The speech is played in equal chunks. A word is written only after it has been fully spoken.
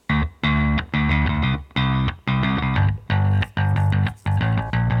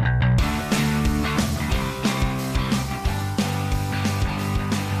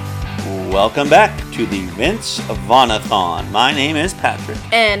welcome back to the Vince Vaughn-a-thon. My name is Patrick.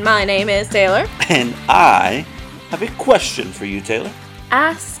 And my name is Taylor. And I have a question for you, Taylor.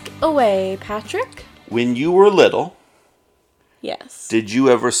 Ask away, Patrick. When you were little, yes. Did you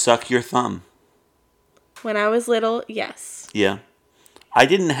ever suck your thumb? When I was little, yes. Yeah. I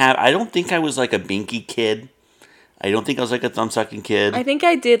don't think I was like a binky kid. I don't think I was like a thumb-sucking kid. I think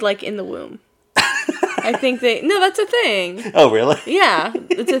I did, like, in the womb. I think no, that's a thing. Oh, really? Yeah,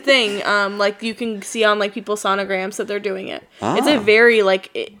 it's a thing. Like, you can see on, like, people's sonograms that they're doing it. Oh. It's a very,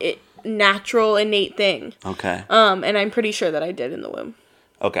 like, natural, innate thing. Okay. And I'm pretty sure that I did in the womb.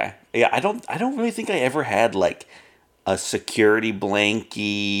 Okay. Yeah, I don't really think I ever had, like, a security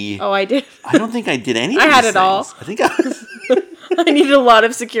blankie. Oh, I did. I don't think I did any of I these had it things. all. I think I was... I needed a lot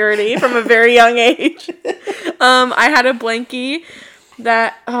of security from a very young age. I had a blankie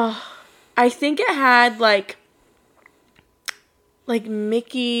that, I think it had, like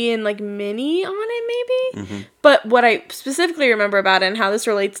Mickey and, like, Minnie on it, maybe? Mm-hmm. But what I specifically remember about it and how this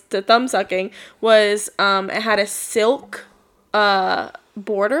relates to thumb sucking was it had a silk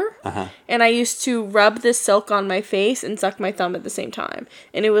border. Uh-huh. And I used to rub this silk on my face and suck my thumb at the same time.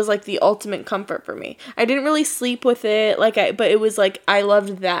 And it was, like, the ultimate comfort for me. I didn't really sleep with it, but it was, like, I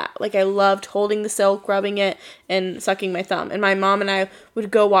loved that. Like, I loved holding the silk, rubbing it, and sucking my thumb. And my mom and I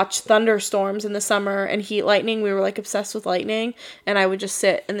would go watch thunderstorms in the summer and heat lightning. We were, like, obsessed with lightning. And I would just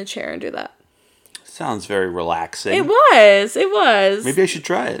sit in the chair and do that. Sounds very relaxing. It was. Maybe I should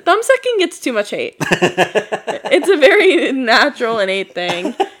try it. Thumb sucking gets too much hate. It's a very natural, innate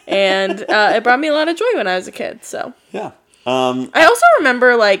thing. And it brought me a lot of joy when I was a kid, so. Yeah. I also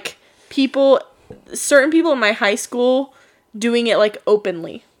remember, like, certain people in my high school doing it, like,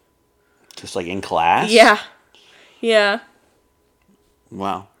 openly. Just, like, in class? Yeah. Yeah.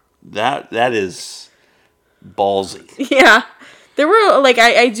 Wow. That is ballsy. Yeah. There were, like,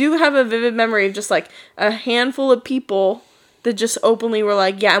 I do have a vivid memory of just, like, a handful of people that just openly were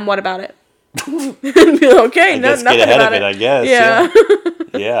like, yeah, and what about it? And be like, okay, nothing get ahead about of it, I guess. Yeah.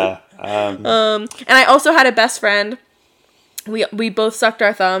 Yeah. And I also had a best friend. We both sucked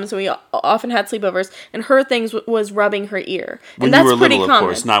our thumbs, and we often had sleepovers, and her thing was rubbing her ear. And when that's you were pretty little, common. of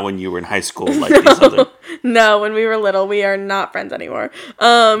course, not when you were in high school like these other... No, when we were little, we are not friends anymore.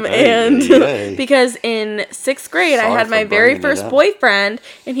 Because in 6th grade, I had my very first boyfriend,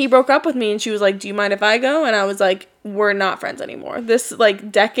 and he broke up with me, and she was like, do you mind if I go? And I was like, we're not friends anymore. This,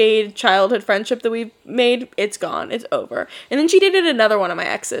 like, decade childhood friendship that we've made, it's gone. It's over. And then she dated another one of my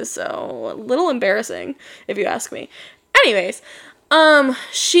exes, so a little embarrassing, if you ask me. Anyways,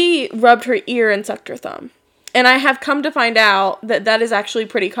 she rubbed her ear and sucked her thumb. And I have come to find out that that is actually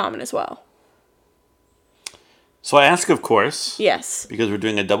pretty common as well. So I ask, of course. Yes. Because we're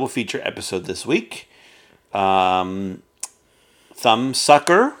doing a double feature episode this week. Thumbsucker.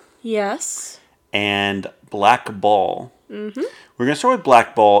 Yes. And Blackball. Mm-hmm. We're going to start with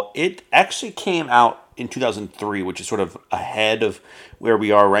Blackball. It actually came out in 2003, which is sort of ahead of where we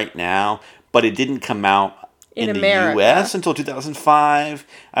are right now. But it didn't come out in the U.S. until 2005.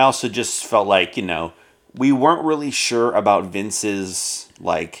 I also just felt like, we weren't really sure about Vince's,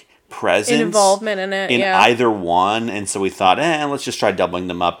 like, presence. Involvement in it, in either one. And so we thought, let's just try doubling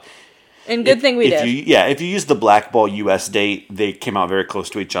them up. And good thing we did. If you use the Blackball U.S. date, they came out very close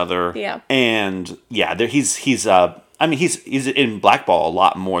to each other. Yeah. And, he's in Blackball a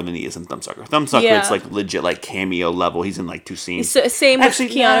lot more than he is in Thumbsucker. Thumbsucker, it's like legit like cameo level. He's in like 2 scenes. Same with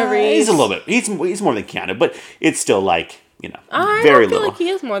Keanu Reeves. He's a little bit. He's more than Keanu, but it's still like I very don't feel little. Like he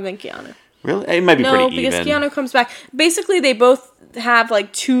is more than Keanu. Really? It might be pretty even. No, because Keanu comes back. Basically, they both have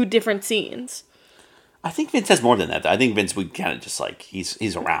like 2 different scenes. I think Vince has more than that, though. I think Vince would kind of just like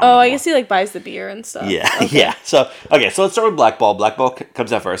he's around. Oh, I guess he like buys the beer and stuff. Yeah, okay. Yeah. So let's start with Blackball. Blackball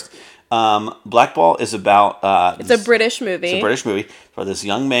comes out first. Blackball is about... it's a British movie. It's a British movie for this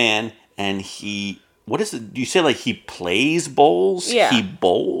young man, and he... What is it? Do you say, like, he plays bowls? Yeah. He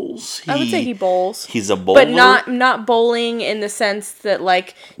bowls? I would say he bowls. He's a bowler? But not bowling in the sense that,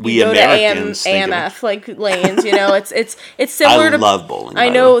 like, you go to AMF, like, lanes, It's similar to... I love bowling. I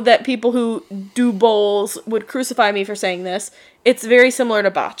know that people who do bowls would crucify me for saying this. It's very similar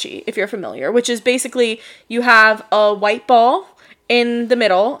to bocce, if you're familiar, which is basically you have a white ball in the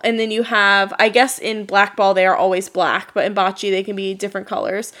middle, and then you have, I guess in Blackball they are always black, but in bocce they can be different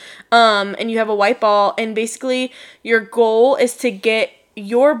colors. And you have a white ball, and basically your goal is to get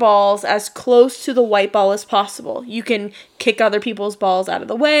your balls as close to the white ball as possible. You can kick other people's balls out of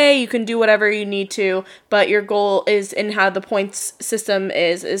the way, you can do whatever you need to, but your goal is, and how the points system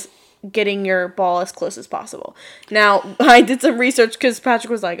is getting your ball as close as possible. Now, I did some research because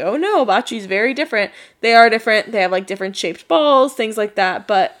Patrick was like, oh no, bocce's very different. They are different. They have like different shaped balls, things like that.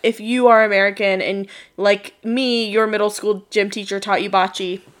 But if you are American and like me, your middle school gym teacher taught you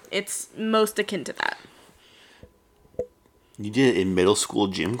bocce, it's most akin to that. You did it in middle school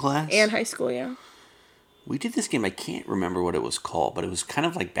gym class? And high school, yeah. We did this game, I can't remember what it was called, but it was kind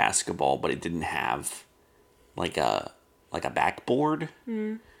of like basketball, but it didn't have like a backboard.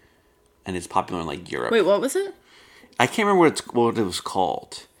 Mm. And it's popular in like Europe. Wait, what was it? I can't remember what it was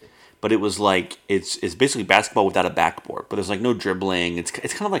called. But it was like it's basically basketball without a backboard. But there's like no dribbling. It's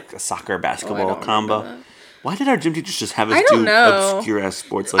kind of like a soccer basketball combo. Why did our gym teachers just have us do obscure ass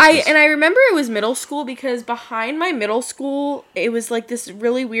sports like this? And I remember it was middle school because behind my middle school it was like this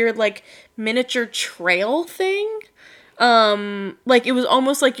really weird like miniature trail thing. Like it was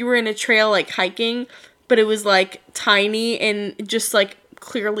almost like you were in a trail like hiking, but it was like tiny and just like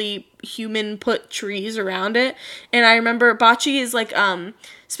clearly human put trees around it. And I remember bocce is like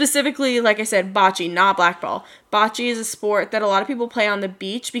specifically, like I said, bocce, not blackball. Bocce is a sport that a lot of people play on the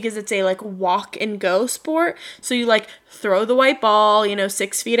beach because it's a like walk and go sport. So you like throw the white ball,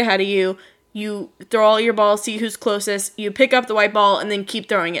 6 feet ahead of you. You throw all your balls, see who's closest. You pick up the white ball and then keep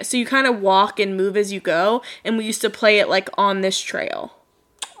throwing it. So you kind of walk and move as you go. And we used to play it like on this trail.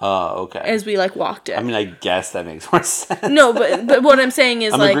 Oh, okay. As we like walked it. I mean, I guess that makes more sense. No, but what I'm saying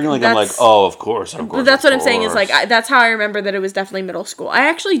is I'm like, oh, of course. But that's what I'm saying is like that's how I remember that it was definitely middle school. I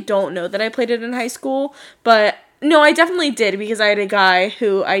actually don't know that I played it in high school, but no, I definitely did because I had a guy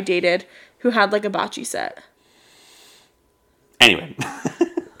who I dated who had like a bocce set. Anyway,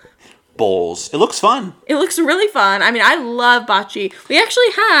 bowls. It looks fun. It looks really fun. I mean, I love bocce. We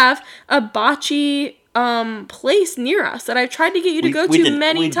actually have a bocce place near us that I've tried to get you to go to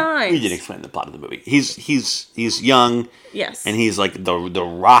many times. We didn't explain the plot of the movie. He's young. Yes. And he's like the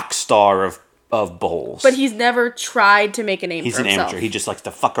rock star of bowls. But he's never tried to make a name for himself. He's an amateur. He just likes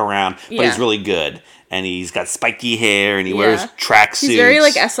to fuck around, but he's really good. And he's got spiky hair, and he wears tracksuits. He's very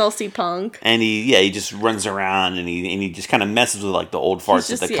like SLC punk. And he just runs around, and he just kind of messes with like the old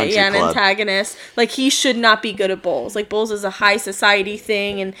farts at the country club. An antagonist. Like he should not be good at bowls. Like bowls is a high society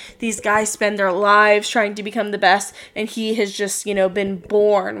thing, and these guys spend their lives trying to become the best. And he has just been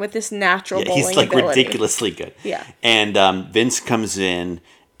born with this natural bowling he's like ability. Ridiculously good. Yeah. And Vince comes in,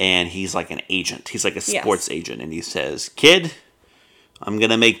 and he's like an agent. He's like a sports agent, and he says, "Kid, I'm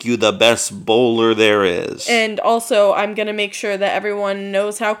going to make you the best bowler there is. And also, I'm going to make sure that everyone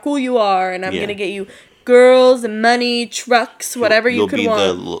knows how cool you are. And I'm going to get you girls, money, trucks, whatever you could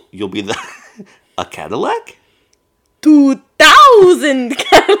want. You'll be the... a Cadillac? 2,000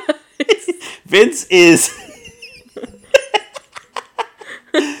 Cadillacs. Vince is...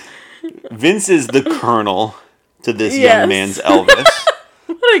 Vince is the colonel to this young man's Elvis.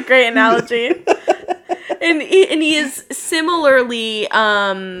 What a great analogy. And he is similarly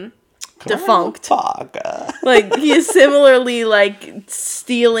defunct. Like he is similarly like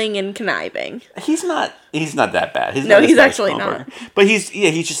stealing and conniving. He's not that bad. He's actually not. But he's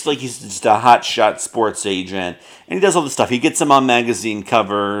just a hotshot sports agent, and he does all this stuff. He gets him on magazine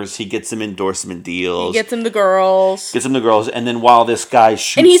covers. He gets him endorsement deals. He gets him the girls. And then while this guy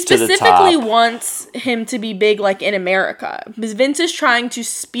shoots to the top, and he specifically wants him to be big, like in America, because Vince is trying to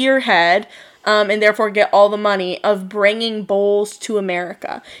spearhead. And therefore get all the money of bringing bowls to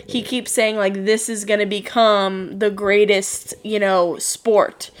America. He keeps saying, like, this is going to become the greatest,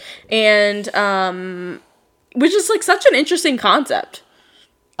 sport. And, which is, like, such an interesting concept.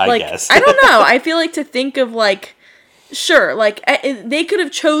 I guess. I don't know. I feel like to think of, like, sure, like, they could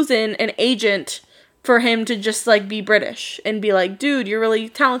have chosen an agent for him to just, like, be British and be like, dude, you're really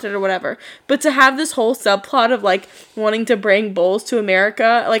talented or whatever. But to have this whole subplot of, like, wanting to bring bowls to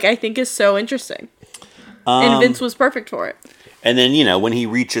America, like, I think is so interesting. And Vince was perfect for it. And then, when he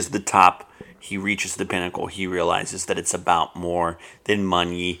reaches the top, he reaches the pinnacle, he realizes that it's about more than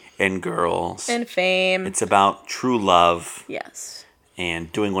money and girls. And fame. It's about true love. Yes.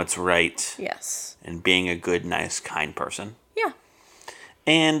 And doing what's right. Yes. And being a good, nice, kind person. Yeah.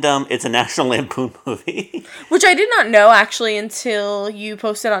 And it's a National Lampoon movie. Which I did not know, actually, until you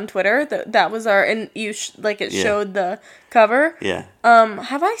posted on Twitter. That was and you, showed the cover. Yeah.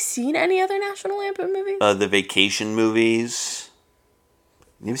 Have I seen any other National Lampoon movies? The vacation movies.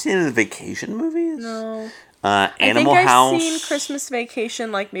 You ever seen any of the vacation movies? No. Animal House. I've seen Christmas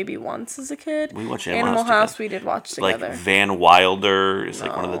Vacation, like, maybe once as a kid. We watched Animal House we did watch together. Like, Van Wilder is,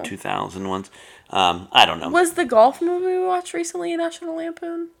 like, one of the 2000 ones. I don't know. Was the golf movie we watched recently a National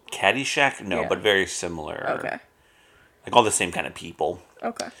Lampoon? Caddyshack? No, but very similar. Okay. Like all the same kind of people.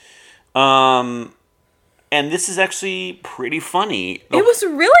 Okay. And this is actually pretty funny. It was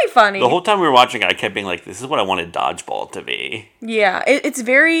really funny. The whole time we were watching it, I kept being like, this is what I wanted Dodgeball to be. Yeah, it's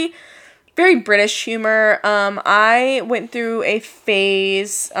very, very British humor. I went through a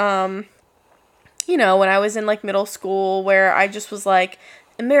phase, when I was in, like, middle school where I just was like,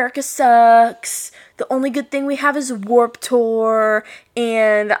 America sucks. The only good thing we have is Warped Tour,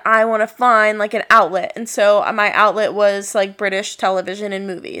 and I want to find, like, an outlet. And so my outlet was, like, British television and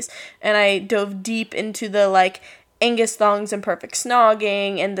movies. And I dove deep into the, like, Angus Thongs and Perfect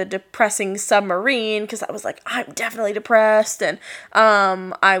Snogging and the Depressing Submarine, because I was like, I'm definitely depressed. And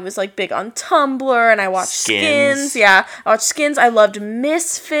I was, like, big on Tumblr, and I watched Skins. Yeah, I watched Skins. I loved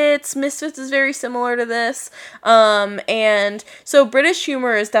Misfits. Misfits is very similar to this. And so British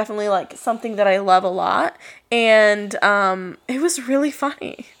humor is definitely, like, something that I love a lot. And it was really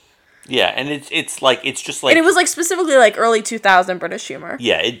funny. Yeah, and it's just like, and it was, like, specifically, like, early 2000 British humor.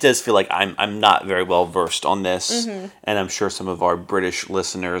 Yeah, it does feel like I'm not very well versed on this, and I'm sure some of our British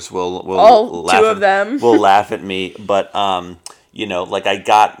listeners will laugh two of them will laugh at me. But like, I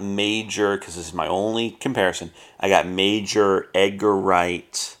got major, because this is my only comparison. I got major Edgar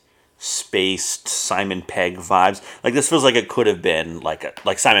Wright spaced Simon Pegg vibes. Like, this feels like it could have been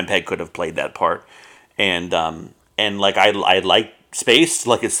like Simon Pegg could have played that part, and like I like. Spaced,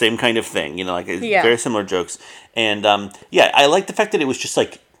 like, it's the same kind of thing, like very similar jokes, and I like the fact that it was just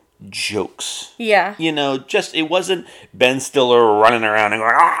like jokes. Yeah, it wasn't Ben Stiller running around and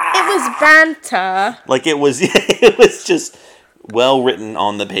going, ah! It was banter. Like, it was just well written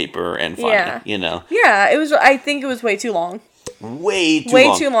on the paper and funny. Yeah, it was. I think it was way too long. Way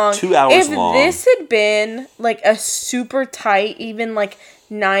too long. 2 hours long. If this had been like a super tight, even like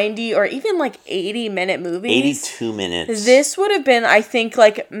 90 or even like 80-minute movie, 82 minutes, this would have been, I think,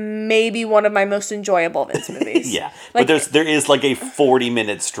 like maybe one of my most enjoyable Vince movies. Yeah, like, but there is like a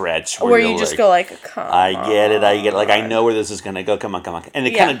 40-minute stretch where you just go like, come on. I get it. Like, I know where this is gonna go. Come on, and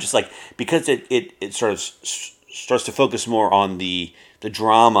it kind of just like, because it sort of starts to focus more on the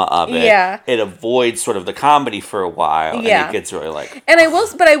drama of it. Yeah. It avoids sort of the comedy for a while. Yeah. And it gets really like... And I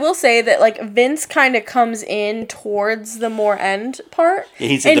will say that, like, Vince kind of comes in towards the more end part. Yeah,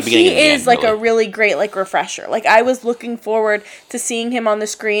 he's at the beginning of the end, like, really. A really great, like, refresher. Like, I was looking forward to seeing him on the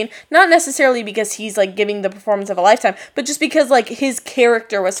screen. Not necessarily because he's, like, giving the performance of a lifetime, but just because, like, his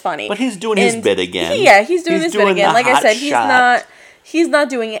character was funny. But he's doing his bit again. Yeah, he's doing his bit again. Like I said, he's not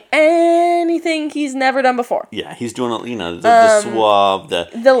doing anything he's never done before. Yeah, he's doing, the suave,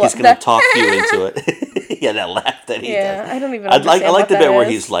 he's going to talk you into it. Yeah, that laugh that he does. Yeah, I don't even understand I like the bit where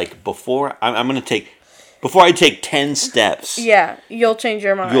he's like, before I take 10 steps. Yeah, you'll change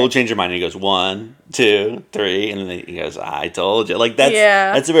your mind. And he goes, 1, 2, 3, and then he goes, I told you. Like,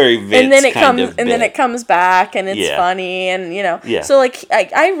 that's a very Vince and then it kind comes, of bit. And then it comes back, and it's funny, and, Yeah. So, like,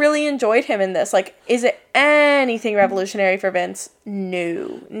 I really enjoyed him in this. Like, is it anything revolutionary for Vince?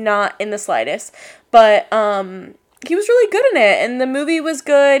 No, not in the slightest. But, he was really good in it, and the movie was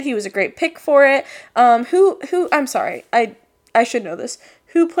good. He was a great pick for it. Who, I'm sorry, I should know this.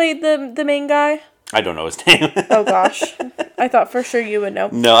 Who played the main guy? I don't know his name. Oh, gosh. I thought for sure you would know.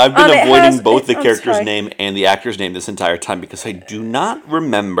 No, I've been avoiding both the character's name and the actor's name this entire time because I do not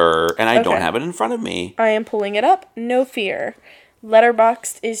remember, and I don't have it in front of me. I am pulling it up. No fear.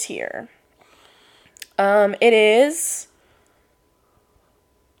 Letterboxd is here. It is...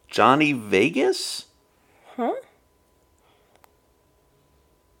 Johnny Vegas? Huh?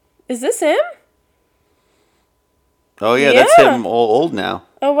 Is this him? Oh, yeah, that's him old now.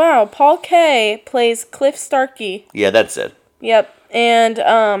 Oh, wow. Paul Kaye plays Cliff Starkey. Yeah, that's it. Yep. And,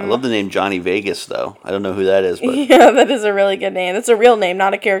 I love the name Johnny Vegas, though. I don't know who that is, but... Yeah, that is a really good name. That's a real name,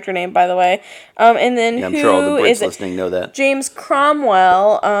 not a character name, by the way. And then I'm sure all the Brits listening know that. James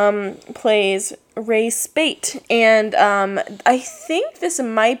Cromwell, plays Ray Spate. And, I think this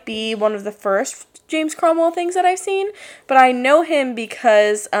might be one of the first James Cromwell things that I've seen, but I know him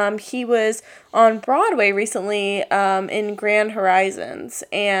because he was on Broadway recently in Grand Horizons,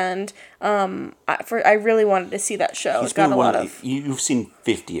 and I really wanted to see that show. He's got a lot of... You've seen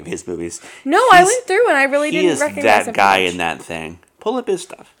 50 of his movies. No, I went through and I really didn't recognize him. He is that guy in that thing. Pull up his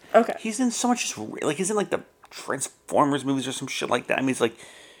stuff. Okay. He's in so much, he's in like the Transformers movies or some shit like that. I mean, he's like,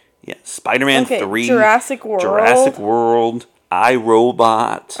 Spider-Man 3. Jurassic World.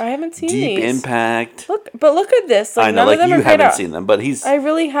 iRobot. I haven't seen Deep these. Impact. Look at this. Like, I know, none of them you are haven't seen them, but I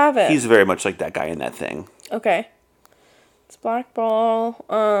really haven't. He's very much like that guy in that thing. Okay. It's Blackball.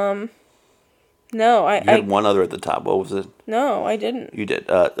 No, I had one other at the top. What was it? No, I didn't. You did.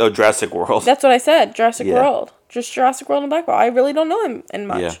 Jurassic World. That's what I said. Jurassic World. Just Jurassic World and Blackball. I really don't know him in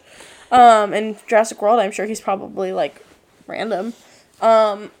much. Yeah. And Jurassic World, I'm sure he's probably like random.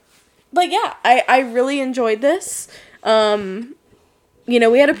 But yeah, I really enjoyed this.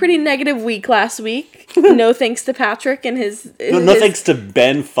 We had a pretty negative week last week. No thanks to Patrick and his... No thanks to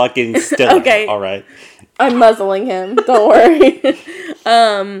Ben fucking Stiller. Okay. All right. I'm muzzling him. Don't worry.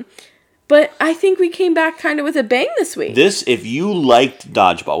 But I think we came back kind of with a bang this week. If you liked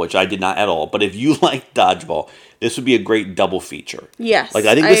Dodgeball, which I did not at all, but if you liked Dodgeball, this would be a great double feature. Yes, I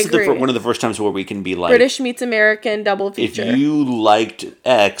think this is one of the first times where we can be like... British meets American double feature. If you liked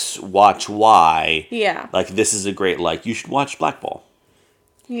X, watch Y. Yeah. This is a great you should watch Blackball.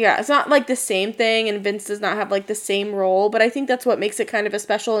 Yeah, it's not the same thing, and Vince does not have the same role, but I think that's what makes it kind of a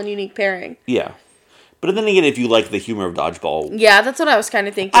special and unique pairing. Yeah. But then again, if you like the humor of Dodgeball... Yeah, that's what I was kind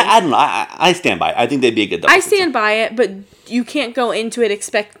of thinking. I don't know. I stand by it. I think they'd be a good double feature. stand by it, but you can't go into it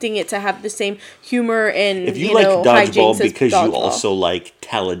expecting it to have the same humor and, if you like Dodgeball because Dodgeball. You also like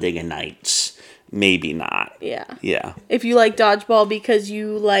Talladega Nights, maybe not. Yeah. Yeah. If you like Dodgeball because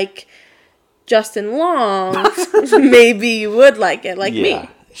you like Justin Long, maybe you would like it, me. Yeah,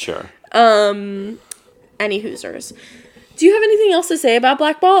 sure. Any Hoosers. Do you have anything else to say about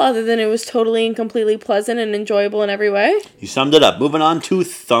Blackball other than it was totally and completely pleasant and enjoyable in every way? You summed it up. Moving on to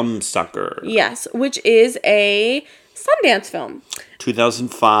Thumbsucker. Yes, which is a Sundance film.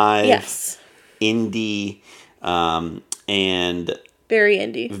 2005. Yes. Indie. And... Very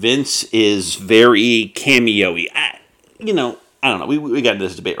indie. Vince is very cameo-y. I don't know. We got into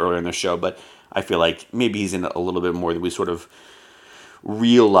this debate earlier in the show, but I feel like maybe he's in a little bit more than we sort of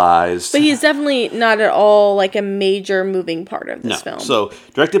realized. But he's definitely not at all a major moving part of this film. So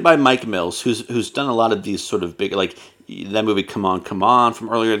directed by Mike Mills, who's done a lot of these sort of big that movie Come On from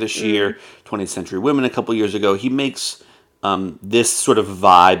earlier this year, 20th Century Women a couple years ago. He makes this sort of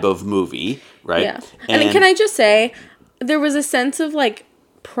vibe of movie, right? Yeah. And can I just say, there was a sense of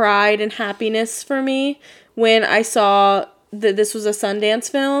pride and happiness for me when I saw that this was a Sundance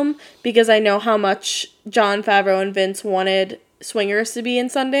film, because I know how much Jon Favreau and Vince wanted Swingers to be in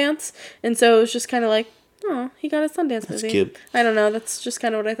Sundance, and so it was just kind of oh, he got a Sundance movie. That's cute. I don't know, that's just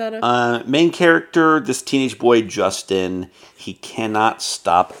kind of what I thought of. Main character, this teenage boy Justin, he cannot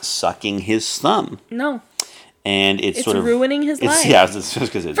stop sucking his thumb. No. And it's sort of ruining his life. Yeah, it's just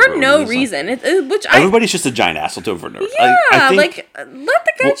because it's for no reason. Everybody's just a giant asshole to him for no reason. Yeah, let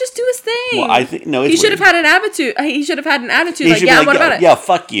the guy just do his thing. Well, I think he should have had an attitude. He should have had an attitude what about it? Yeah,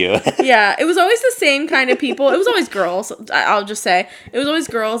 fuck you. Yeah, it was always the same kind of people. It was always girls. I'll just say it was always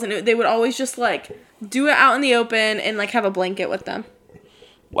girls, and they would always just do it out in the open and have a blanket with them.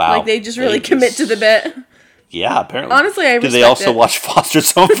 Wow, they just really commit to the bit. Yeah, apparently. Honestly, I respect Did they also watch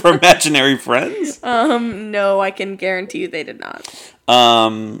Foster's Home for Imaginary Friends? No, I can guarantee you they did not.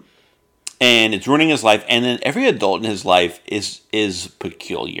 And it's ruining his life, and then every adult in his life is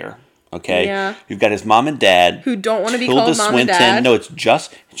peculiar. Okay? Yeah. You've got his mom and dad. Who don't want to be called mom and dad. No, it's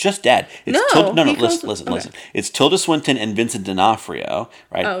just dad. It's listen. It's Tilda Swinton and Vincent D'Onofrio,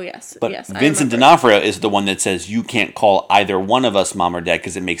 right? Oh, yes. But yes, Vincent D'Onofrio is the one that says, you can't call either one of us mom or dad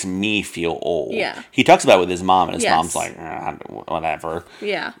because it makes me feel old. Yeah. He talks about it with his mom, and his mom's like, whatever.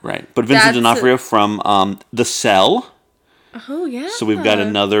 Yeah. Right. But Vincent D'Onofrio from The Cell. Oh, yeah. So we've got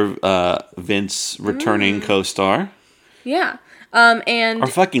another Vince returning co-star. Yeah. And our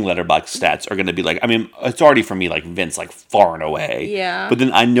fucking Letterboxd stats are going to be it's already for me Vince far and away. Yeah. But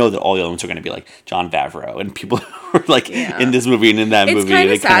then I know that all the other ones are going to be Jon Favreau and people who are in this movie and in that movie.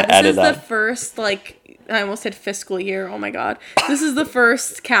 It's kind of sad. This is the first I almost said fiscal year. Oh my god. This is the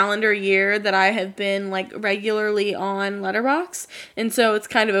first calendar year that I have been regularly on Letterboxd, and so it's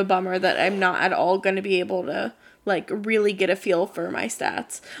kind of a bummer that I'm not at all going to be able to really get a feel for my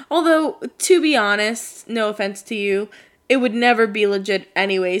stats. Although, to be honest, no offense to you, it would never be legit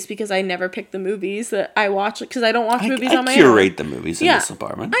anyways because I never pick the movies that I watch because I don't watch movies on my own. I curate the movies in this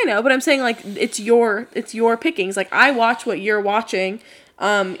apartment. I know, but I'm saying it's your pickings. I watch what you're watching.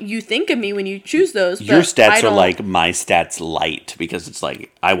 You think of me when you choose those. But your stats are my stats light because it's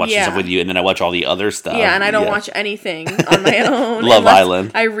I watch stuff with you and then I watch all the other stuff. Yeah, and I don't watch anything on my own. Love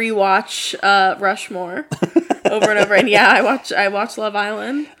Island. I rewatch Rushmore over and over, and I watch Love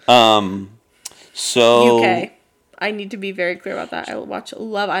Island. So UK. I need to be very clear about that. I will watch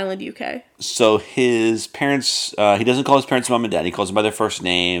Love Island UK. So his parents, he doesn't call his parents mom and dad. He calls them by their first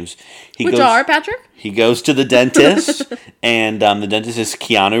names. Which are, Patrick? He goes to the dentist, and the dentist is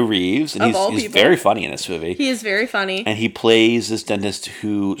Keanu Reeves. And he's very funny in this movie. He is very funny. And he plays this dentist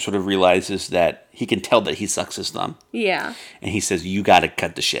who sort of realizes that he can tell that he sucks his thumb. Yeah. And he says, you got to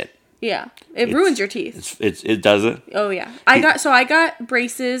cut the shit. Yeah. It ruins your teeth. It does it? Oh, yeah. I got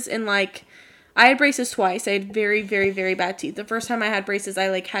braces in I had braces twice. I had very, very, very bad teeth. The first time I had braces, I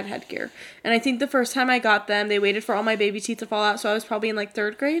had headgear. And I think the first time I got them, they waited for all my baby teeth to fall out. So I was probably in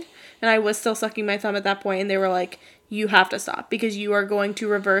 3rd grade. And I was still sucking my thumb at that point. And they were like, you have to stop because you are going to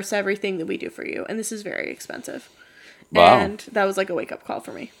reverse everything that we do for you. And this is very expensive. Wow. And that was a wake-up call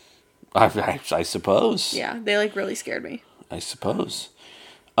for me. I suppose. Yeah, they really scared me. I suppose.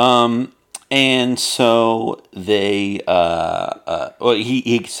 And so they, well,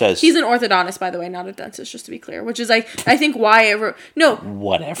 he says... He's an orthodontist, by the way, not a dentist, just to be clear. Which is, I think, why...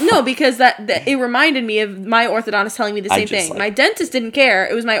 Whatever. No, because that it reminded me of my orthodontist telling me the same thing. My dentist didn't care.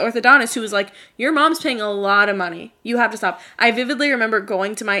 It was my orthodontist who was like, your mom's paying a lot of money. You have to stop. I vividly remember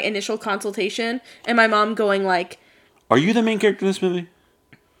going to my initial consultation, and my mom going Are you the main character in this movie?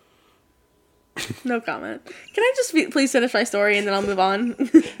 No comment. Can I just please finish my story and then I'll move on?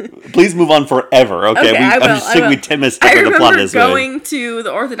 Please move on forever, okay? I will. I'm just thinking we 10 minutes stuck on the plot of this movie. I remember going to the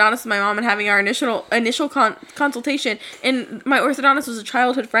orthodontist with my mom and having our initial consultation, and my orthodontist was a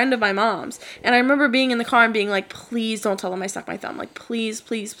childhood friend of my mom's. And I remember being in the car and being like, please don't tell them I suck my thumb. Please,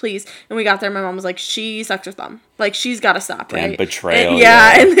 please, please. And we got there and my mom was like, she sucks her thumb. She's got to stop, right? And betrayal.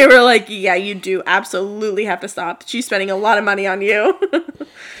 And they were like, yeah, you do absolutely have to stop. She's spending a lot of money on you.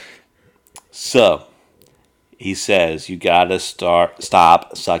 So, he says, you gotta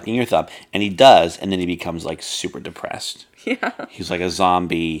stop sucking your thumb. And he does, and then he becomes, super depressed. Yeah. He's like a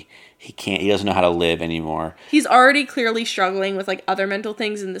zombie. He doesn't know how to live anymore. He's already clearly struggling with, other mental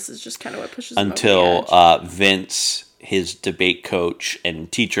things, and this is just kind of what pushes him over the edge. Vince, his debate coach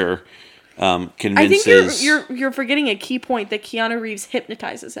and teacher, convinces... I think you're forgetting a key point, that Keanu Reeves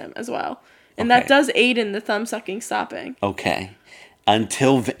hypnotizes him as well. And that does aid in the thumb sucking stopping. Okay.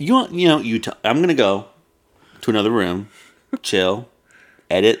 Until I'm gonna go to another room, chill,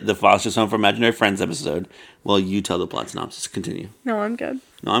 edit the Foster's Home for Imaginary Friends episode while you tell the plot synopsis. Continue. No, I'm good.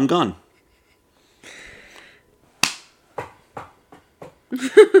 No, I'm gone.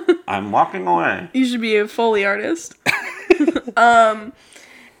 I'm walking away. You should be a Foley artist. And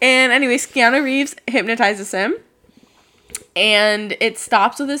anyways, Keanu Reeves hypnotizes him. And it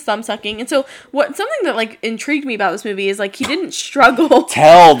stops with his thumb sucking. And so something that intrigued me about this movie is he didn't struggle.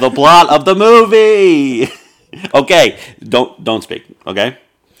 Tell the plot of the movie. Okay, don't speak. Okay,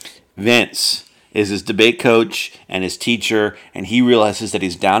 Vince is his debate coach and his teacher, and he realizes that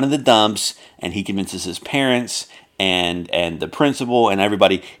he's down in the dumps, and he convinces his parents and the principal and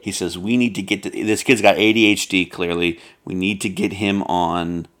everybody. He says, we need to get this kid's got ADHD. Clearly, we need to get him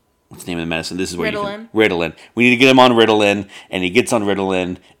on. What's the name of the medicine? This is where Ritalin. We need to get him on Ritalin, and he gets on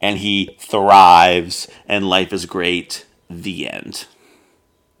Ritalin, and he thrives, and life is great. The end.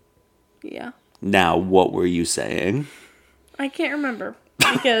 Yeah. Now, what were you saying? I can't remember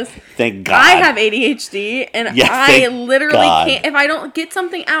because thank God I have ADHD, and I literally can't. If I don't get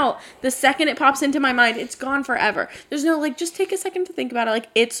something out, the second it pops into my mind, it's gone forever. There's no just take a second to think about it.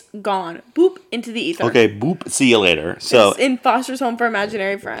 It's gone. Boop into the ether. Okay, boop. See you later. So it's in Foster's Home for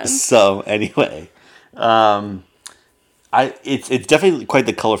Imaginary Friends. So anyway, it's definitely quite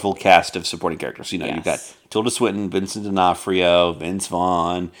the colorful cast of supporting characters. You've got Tilda Swinton, Vincent D'Onofrio, Vince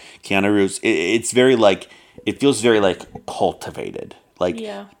Vaughn, Keanu Reeves. It's very it feels very cultivated.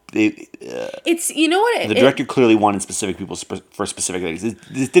 It's the director clearly wanted specific people for specific things.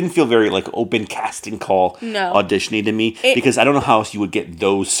 It didn't feel very open casting call auditioning to me because I don't know how else you would get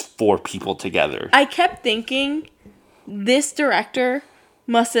those 4 people together. I kept thinking this director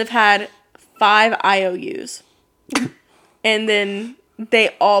must have had 5 IOUs, and then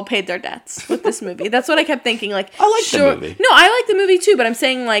they all paid their debts with this movie. That's what I kept thinking. I like the movie. No, I like the movie too, but I'm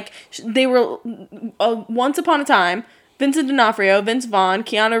saying they were once upon a time. Vincent D'Onofrio, Vince Vaughn,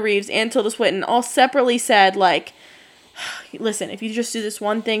 Keanu Reeves, and Tilda Swinton all separately said, listen, if you just do this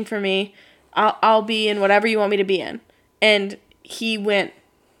one thing for me, I'll be in whatever you want me to be in. And he went,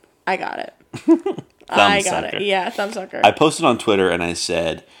 I got it. I got it. Yeah, Thumbsucker. I posted on Twitter and I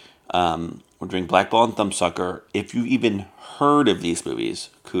said, we're doing Blackball and Thumbsucker. If you even heard of these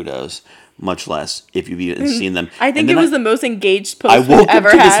movies, kudos. Much less if you've even seen them. I think it was the most engaged post we've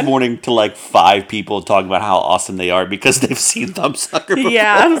ever had. I woke up this morning to 5 people talking about how awesome they are because they've seen Thumbsucker before.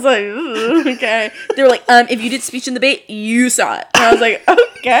 Yeah, I was like, okay. They were like, if you did speech and debate, you saw it. And I was like,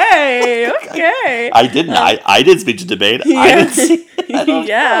 okay. I didn't. I did speech and debate. Yeah. I didn't see it.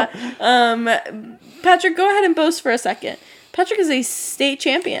 Yeah. Patrick, go ahead and boast for a second. Patrick is a state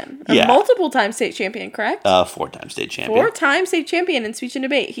champion. A multiple-time state champion, correct? 4-time state champion. 4-time state champion in speech and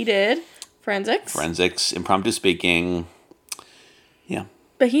debate. He did Forensics, impromptu speaking. Yeah.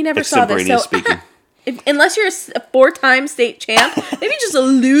 But he never saw this. So speaking. Unless you're a 4-time state champ, maybe just a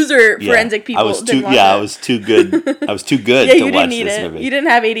loser. Forensic people. I was too good. I was too good yeah, to you watch didn't need this it. movie. You didn't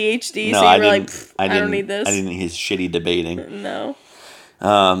have ADHD, so you were like, I don't need this. I didn't need his shitty debating. No.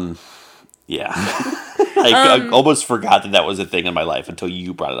 Yeah. I almost forgot that was a thing in my life until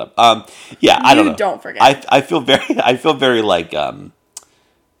you brought it up. Yeah, I don't know. Don't forget. I feel very like,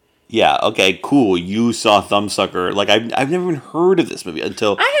 yeah, okay, cool. You saw Thumbsucker. Like, I've never even heard of this movie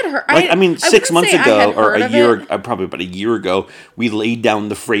until I had heard. Like, 6 months ago, or a year, probably about a year ago, we laid down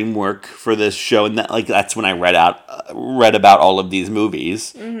the framework for this show, and that's when I read about all of these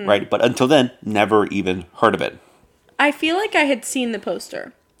movies, right? But until then, never even heard of it. I feel like I had seen the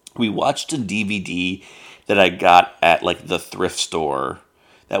poster. We watched a DVD that I got at like the thrift store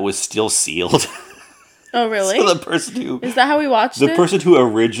that was still sealed. Oh, really? So the person who... Is that how we watched it? The person who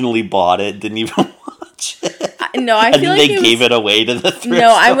originally bought it didn't even watch it. No, I feel like they gave it away to the thrift store.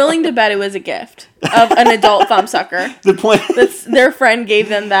 No, I'm willing to bet it was a gift of an adult Thumbsucker. The point... Their friend gave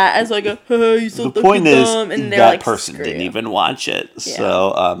them that as like a, you so the point is, and that person didn't even watch it. Yeah.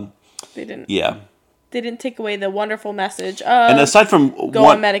 So, they didn't. Yeah. They didn't take away the wonderful message of and aside from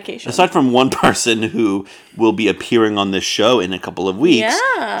on medication. Aside from one person who will be appearing on this show in a couple of weeks,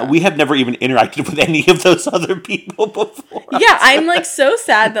 we have never even interacted with any of those other people before. Yeah, I'm like so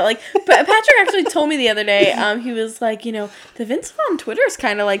sad that like, but Patrick actually told me the other day, he was like, the Vince on Twitter is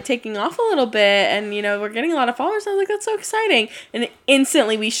kind of like taking off a little bit, and we're getting a lot of followers. I was like, that's so exciting, and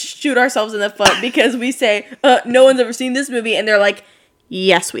instantly we shoot ourselves in the foot because we say, no one's ever seen this movie, and they're like,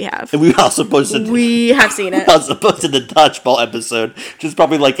 yes, we have. And we also posted... We have seen it. We also posted the Dodgeball episode, which is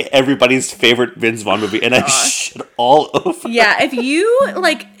probably like everybody's favorite Vince Vaughn movie, and I shit all over. Yeah, if you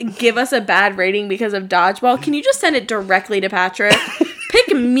like give us a bad rating because of Dodgeball, can you just send it directly to Patrick?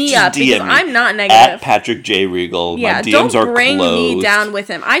 Pick me up because I'm not negative. At Patrick J. Regal. Yeah, my DMs don't bring are closed. me down with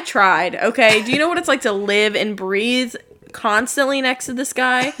him. I tried, okay? Do you know what it's like to live and breathe constantly next to this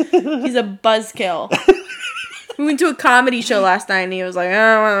guy? He's a buzzkill. We went to a comedy show last night, and he was like,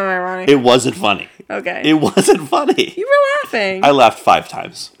 oh, it wasn't funny. Okay. It wasn't funny. You were laughing. I laughed 5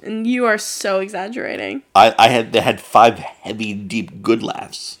 times. And you are so exaggerating. They had 5 heavy, deep, good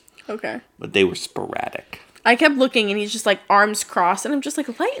laughs. Okay. But they were sporadic. I kept looking, and he's just like arms crossed, and I'm just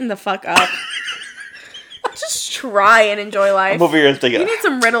like, lighten the fuck up. Just try and enjoy life. I'm over here thinking, you need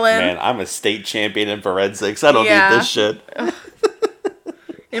some Ritalin. Man, I'm a state champion in forensics. I don't need this shit.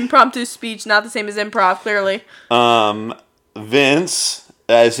 Impromptu speech, not the same as improv, clearly. Vince,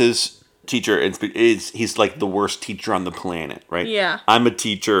 as his teacher, he's like the worst teacher on the planet, right? Yeah. I'm a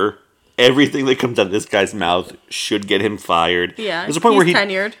teacher. Everything that comes out of this guy's mouth should get him fired. Yeah, there's a point where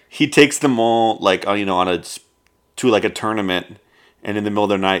tenured. He takes them all like to like a tournament, and in the middle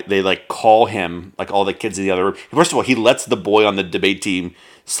of the night they like call him, like all the kids in the other room. First of all, he lets the boy on the debate team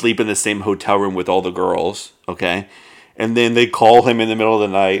sleep in the same hotel room with all the girls. Okay. And then they call him in the middle of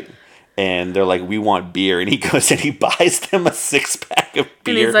the night, and they're like, we want beer. And he goes and he buys them a 6-pack of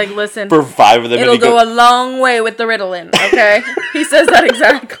beer. And he's like, listen. For 5 of them. It'll go a long way with the Ritalin, okay? He says that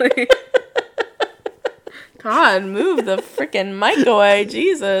exactly. God, move the freaking mic away.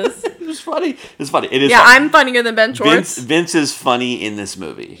 Jesus. It's funny. It's funny. It is funny. I'm funnier than Ben Schwartz. Vince is funny in this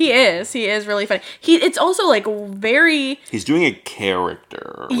movie. He is. He is really funny. It's also like very... He's doing a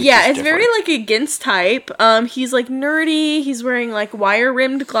character. Yeah, it's very like against type. He's like nerdy. He's wearing like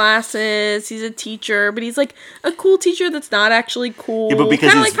wire-rimmed glasses. He's a teacher, but he's like a cool teacher that's not actually cool. Yeah, but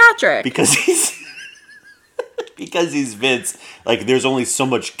kind of like Patrick. Because he's Vince, like, there's only so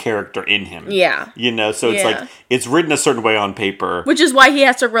much character in him. Yeah. So it's like, it's written a certain way on paper. Which is why he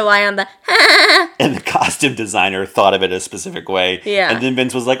has to rely on the and the costume designer thought of it a specific way. Yeah. And then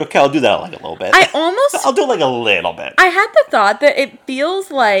Vince was like, okay, I'll do that like a little bit. I'll do it like a little bit. I had the thought that it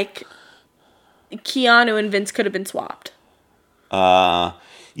feels like Keanu and Vince could have been swapped.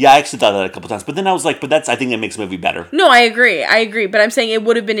 Yeah, I actually thought that a couple times. But then I was like, I think that makes the movie better. No, I agree. But I'm saying it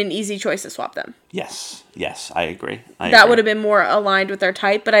would have been an easy choice to swap them. Yes, I agree. That would have been more aligned with their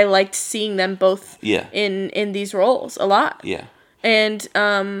type, but I liked seeing them both in these roles a lot. Yeah. And,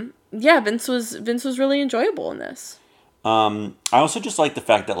 Vince was really enjoyable in this. I also just like the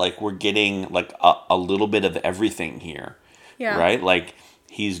fact that, like, we're getting, like, a little bit of everything here. Yeah. Right? Like...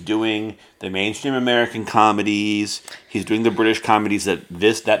 He's doing the mainstream American comedies. He's doing the British comedies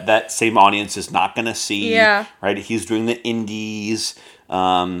that same audience is not going to see. Yeah. Right? He's doing the indies.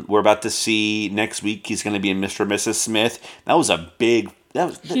 We're about to see next week. He's going to be in Mr. and Mrs. Smith. That was a big.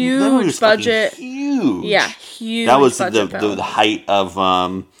 Huge budget. Huge. Yeah, huge. That was the height of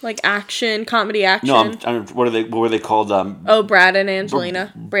like comedy action. No, what were they called? Brad and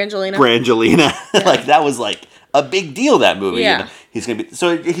Angelina. Brangelina. Brangelina. Yeah. Like that was like a big deal, that movie. Yeah. And he's going to be...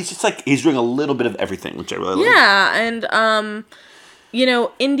 So he's just like... He's doing a little bit of everything, which I really like. Yeah, and, you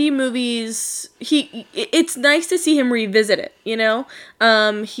know, indie movies, it's nice to see him revisit it, you know?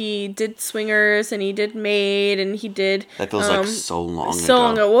 He did Swingers, and he did Maid, and he did... That feels like so long ago. So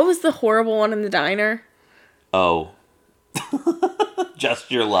long ago. What was the horrible one in the diner? Oh.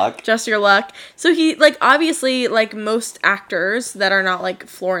 Just Your Luck. Just Your Luck. So he, like, obviously, like most actors that are not like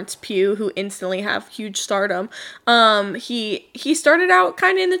Florence Pugh, who instantly have huge stardom, he started out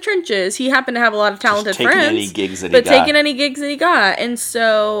kind of in the trenches. He happened to have a lot of talented friends. Taking any gigs that he got. And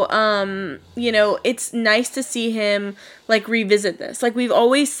so, you know, it's nice to see him, like, revisit this. Like, we've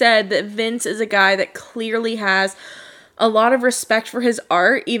always said that Vince is a guy that clearly has a lot of respect for his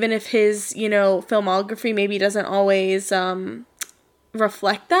art, even if his, you know, filmography maybe doesn't always,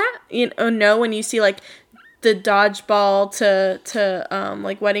 reflect that, you know, when you see like the Dodgeball to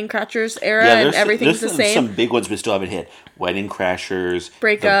like Wedding Crashers era, and everything's the same. Some big ones we still haven't hit: Wedding Crashers,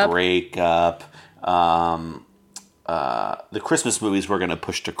 Breakup. The Christmas movies were gonna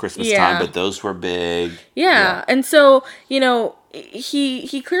push to Christmas time, but those were big. Yeah, and so, you know,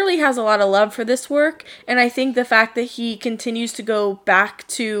 he clearly has a lot of love for this work, and I think the fact that he continues to go back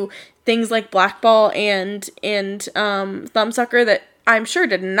to things like Blackball and Thumbsucker that I'm sure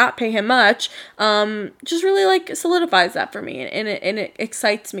did not pay him much, just really, like, solidifies that for me, and it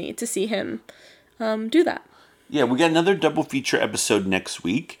excites me to see him do that. Yeah, we got another double feature episode next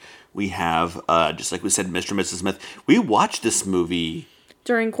week. We have, just like we said, Mr. and Mrs. Smith. We watched this movie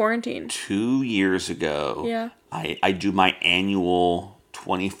during quarantine 2 years ago. Yeah. I do my annual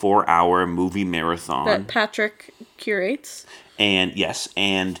 24-hour movie marathon that Patrick curates. And yes,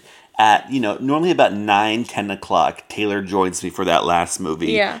 and at, you know, normally about 9-10 o'clock, Taylor joins me for that last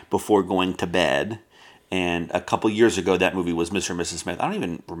movie before going to bed. And a couple years ago, that movie was Mr. and Mrs. Smith. I don't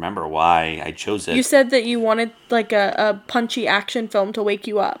even remember why I chose it. You said that you wanted, like, a punchy action film to wake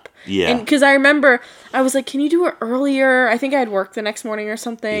you up. Yeah. And because I remember, I was like, can you do it earlier? I think I had work the next morning or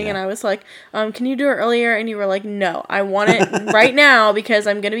something. Yeah. And I was like, can you do it earlier? And you were like, no, I want it right now because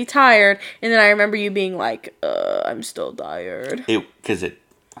I'm going to be tired. And then I remember you being like, I'm still tired.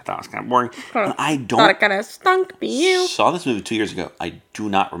 I thought it was kind of boring. I thought it kind of stunk, but you saw this movie 2 years ago. I do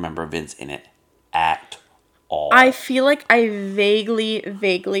not remember Vince in it at all. I feel like I vaguely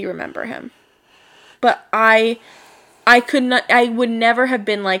remember him. But I would never have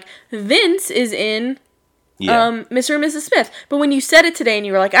been like, Vince is in Mr. and Mrs. Smith. But when you said it today and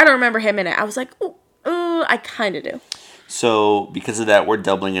you were like, I don't remember him in it, I was like, I kind of do. So, because of that, we're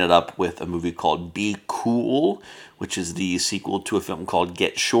doubling it up with a movie called Be Cool, which is the sequel to a film called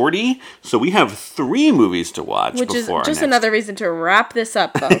Get Shorty. So we have 3 movies to watch. Which is just another reason to wrap this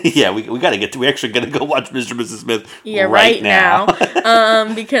up, folks. Yeah, we actually got to go watch Mr. and Mrs. Smith right now.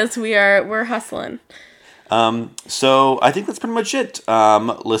 Because we're hustling. So I think that's pretty much it.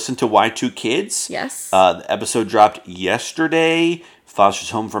 Listen to Y2 Kids. Yes. The episode dropped yesterday. Foster's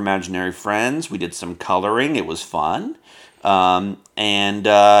Home for Imaginary Friends. We did some coloring. It was fun. And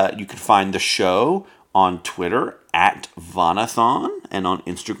you can find the show on Twitter at Vonathon and on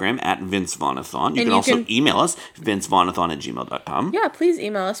Instagram at Vince Vonathon. You can also email us, vincevonathon@gmail.com. Yeah, please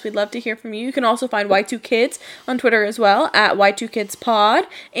email us. We'd love to hear from you. You can also find Y2 Kids on Twitter as well at Y2KidsPod.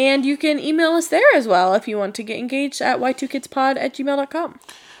 And you can email us there as well if you want to get engaged at Y2KidsPod@gmail.com.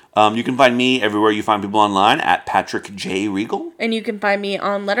 You can find me everywhere you find people online at Patrick J. Regal. And you can find me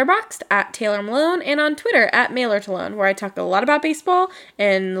on Letterboxd at Taylor Malone and on Twitter at MailerTalone, where I talk a lot about baseball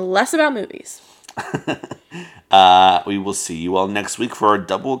and less about movies. We will see you all next week for a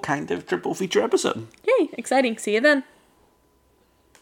double kind of triple feature episode. Yay, exciting. See you then.